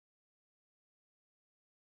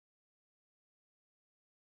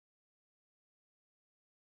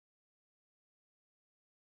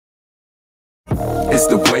It's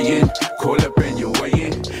the weigh-in, call up and you're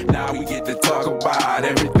weighing. Now we get to talk about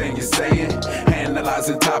everything you're saying.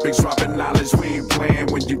 Analyzing topics, dropping knowledge, we ain't playing.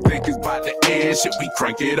 When you think it's about to end, shit, we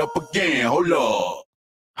crank it up again. Hold up.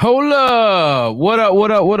 Hold up. What up, what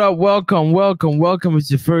up, what up? Welcome, welcome, welcome. It's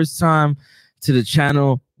your first time to the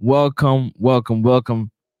channel. Welcome, welcome, welcome.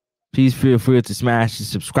 Please feel free to smash the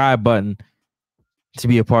subscribe button to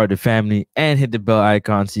be a part of the family and hit the bell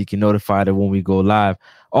icon so you can notify that when we go live.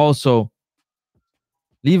 Also,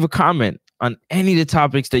 leave a comment on any of the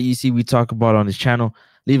topics that you see we talk about on this channel.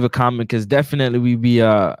 Leave a comment because definitely we be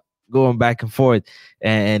going back and forth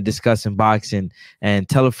and discussing boxing. And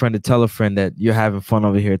tell a friend to tell a friend that you're having fun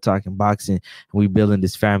over here talking boxing. And we building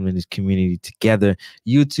this family and this community together.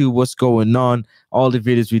 YouTube, what's going on? All the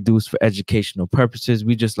videos we do is for educational purposes.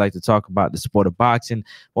 We just like to talk about the sport of boxing,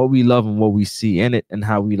 what we love and what we see in it, and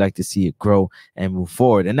how we like to see it grow and move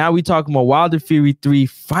forward. And now we talking about Wilder Fury 3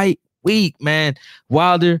 fight week, man.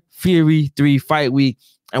 Wilder Fury 3 fight week.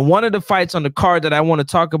 And one of the fights on the card that I want to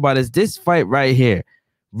talk about is this fight right here.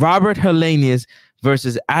 Robert Helenius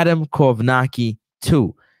versus Adam Kownacki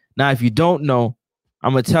 2. Now, if you don't know,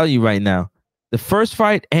 I'm going to tell you right now. The first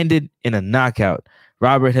fight ended in a knockout.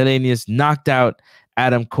 Robert Helenius knocked out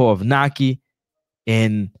Adam Kownacki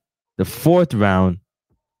in the 4th round.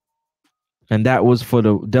 And that was for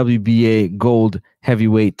the WBA Gold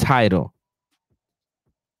Heavyweight title.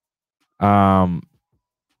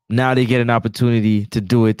 Now they get an opportunity to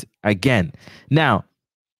do it again. Now,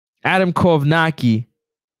 Adam Kownacki,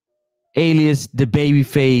 alias the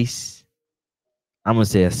Babyface, I'm gonna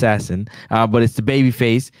say assassin, but it's the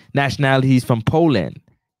Babyface. Nationality, he's from Poland.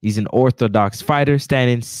 He's an orthodox fighter,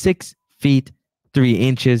 standing 6 feet 3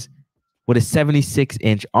 inches with a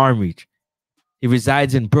 76-inch arm reach. He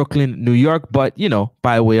resides in Brooklyn, New York, but you know,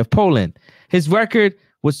 by way of Poland. His record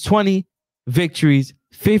was 20 victories,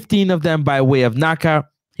 15 of them by way of knockout.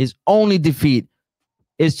 His only defeat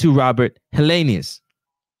is to Robert Helenius.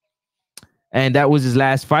 And that was his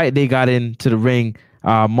last fight. They got into the ring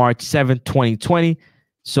March 7th, 2020.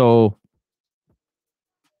 So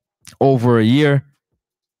over a year,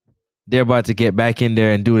 they're about to get back in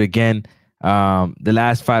there and do it again. The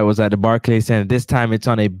last fight was at the Barclays Center. This time it's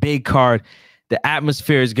on a big card. The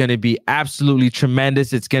atmosphere is going to be absolutely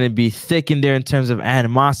tremendous. It's going to be thick in there in terms of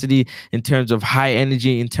animosity, in terms of high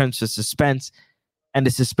energy, in terms of suspense. And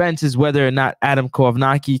the suspense is whether or not Adam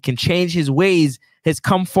Kownacki can change his ways, his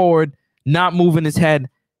come forward, not moving his head,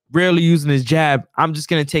 rarely using his jab. I'm just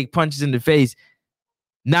going to take punches in the face,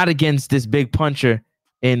 not against this big puncher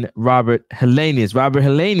in Robert Helenius. Robert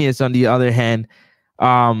Helenius, on the other hand,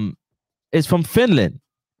 is from Finland.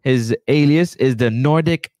 His alias is the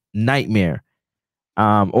Nordic Nightmare.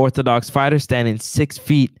 Orthodox fighter, standing 6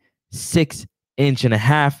 feet 6 inch and a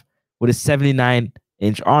half with a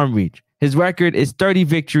 79-inch arm reach. His record is 30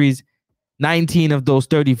 victories, 19 of those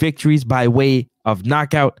 30 victories by way of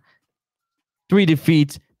knockout, 3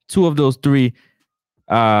 defeats. Two of the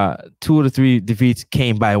 3 defeats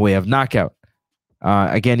came by way of knockout.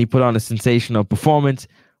 Again, he put on a sensational performance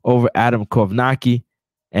over Adam Kownacki,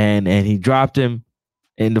 and he dropped him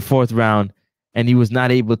in the 4th round, and he was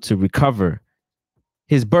not able to recover.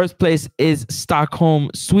 His birthplace is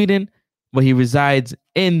Stockholm, Sweden, but he resides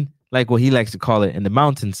in, like what he likes to call it, in the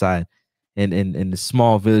mountainside, in the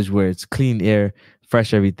small village where it's clean air,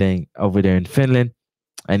 fresh everything over there in Finland,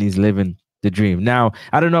 and he's living the dream. Now,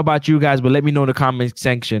 I don't know about you guys, but let me know in the comment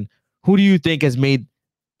section, who do you think has made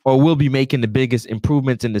or will be making the biggest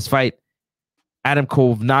improvements in this fight? Adam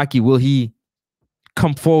Kownacki, will he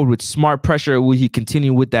come forward with smart pressure, or will he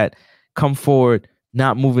continue with that come forward,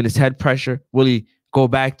 not moving his head pressure? Will he go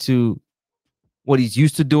back to what he's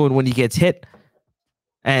used to doing when he gets hit?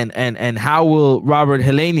 And how will Robert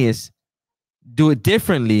Helenius do it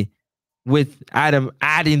differently with Adam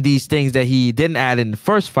adding these things that he didn't add in the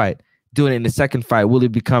first fight, doing it in the second fight? Will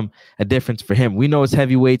it become a difference for him? We know it's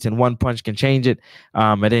heavyweights and one punch can change it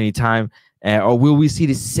at any time. Or will we see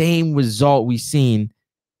the same result we seen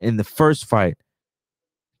in the first fight,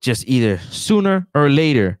 just either sooner or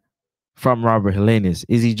later from Robert Helenius?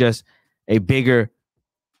 Is he just a bigger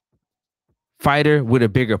fighter with a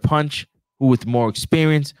bigger punch, with more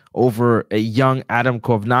experience over a young Adam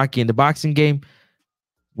Kownacki in the boxing game?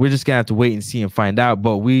 We're just gonna have to wait and see and find out.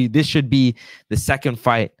 But this should be the second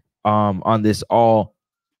fight on this all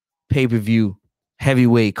pay-per-view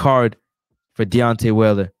heavyweight card for Deontay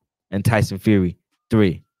Wilder and Tyson Fury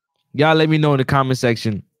 3. Y'all let me know in the comment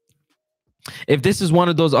section if this is one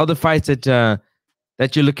of those other fights that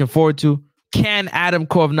you're looking forward to. Can Adam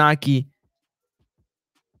Kownacki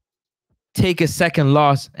take a second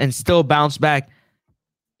loss and still bounce back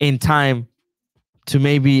in time to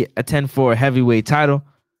maybe attend for a heavyweight title?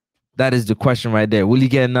 That is the question right there. Will he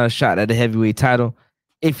get another shot at the heavyweight title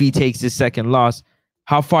if he takes his second loss?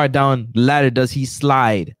 How far down the ladder does he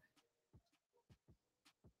slide?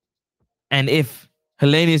 And if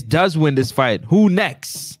Helenius does win this fight, who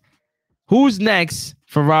next? Who's next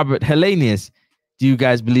for Robert Helenius? Do you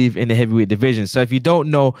guys believe in the heavyweight division? So if you don't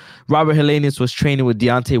know, Robert Helenius was training with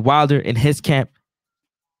Deontay Wilder in his camp.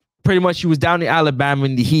 Pretty much he was down in Alabama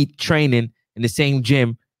in the heat training in the same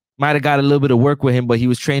gym. Might have got a little bit of work with him, but he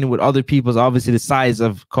was training with other people, obviously the size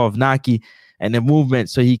of Kownacki and the movement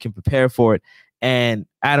so he can prepare for it. And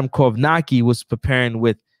Adam Kownacki was preparing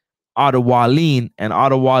with Otto Wallin, and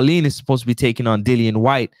Otto Wallin is supposed to be taking on Dillian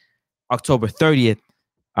White October 30th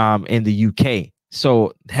in the UK.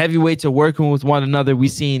 So heavyweights are working with one another.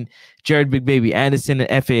 We've seen Jared Big Baby Anderson and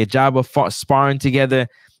Efe Ajagba sparring together.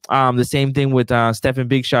 The same thing with Stephen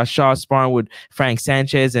Big Shot Shaw sparring with Frank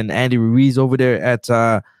Sanchez and Andy Ruiz over there at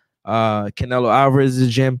Canelo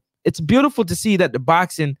Alvarez's gym. It's beautiful to see that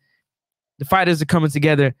the fighters are coming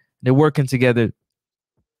together. They're working together.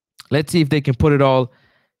 Let's see if they can put it all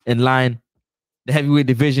in line. The heavyweight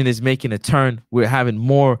division is making a turn. We're having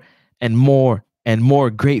more and more and more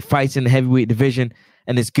great fights in the heavyweight division,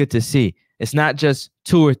 and it's good to see. It's not just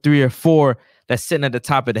 2 or 3 or 4 that's sitting at the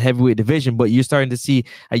top of the heavyweight division, but you're starting to see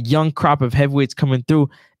a young crop of heavyweights coming through,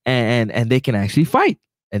 and they can actually fight,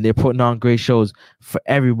 and they're putting on great shows for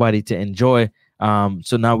everybody to enjoy.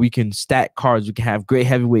 So now we can stack cards. We can have great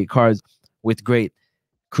heavyweight cards with great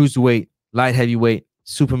cruiserweight, light heavyweight,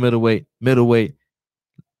 super middleweight,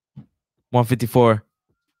 154,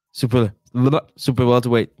 super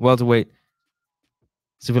welterweight,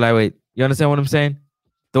 super lightweight. You understand what I'm saying?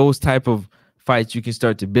 Those type of fights you can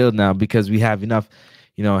start to build now because we have enough,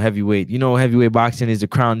 heavyweight. Heavyweight boxing is the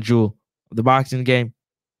crown jewel of the boxing game.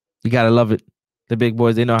 You gotta love it. The big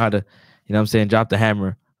boys, they know how to, drop the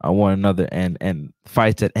hammer on one another and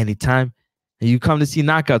fight at any time. And you come to see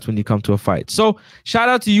knockouts when you come to a fight. So shout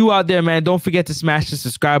out to you out there, man. Don't forget to smash the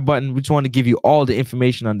subscribe button. We just want to give you all the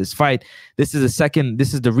information on this fight. This is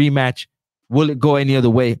the rematch. Will it go any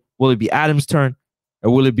other way? Will it be Adam's turn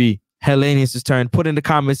or will it be Helenius' turn? Put in the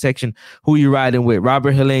comment section who you riding with,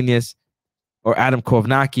 Robert Helenius or Adam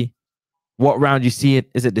Kownacki. What round you see it?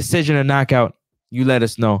 Is it decision or knockout? You let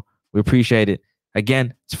us know. We appreciate it.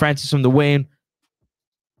 Again, it's Francis from the Wayne.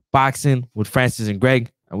 Boxing with Francis and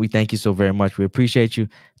Greg. And we thank you so very much. We appreciate you.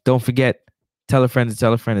 Don't forget, tell a friend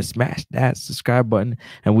to smash that subscribe button.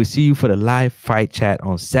 And we'll see you for the live fight chat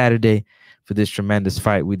on Saturday for this tremendous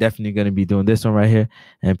fight. We're definitely going to be doing this one right here.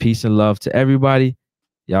 And peace and love to everybody.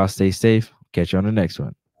 Y'all stay safe. Catch you on the next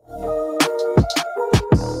one.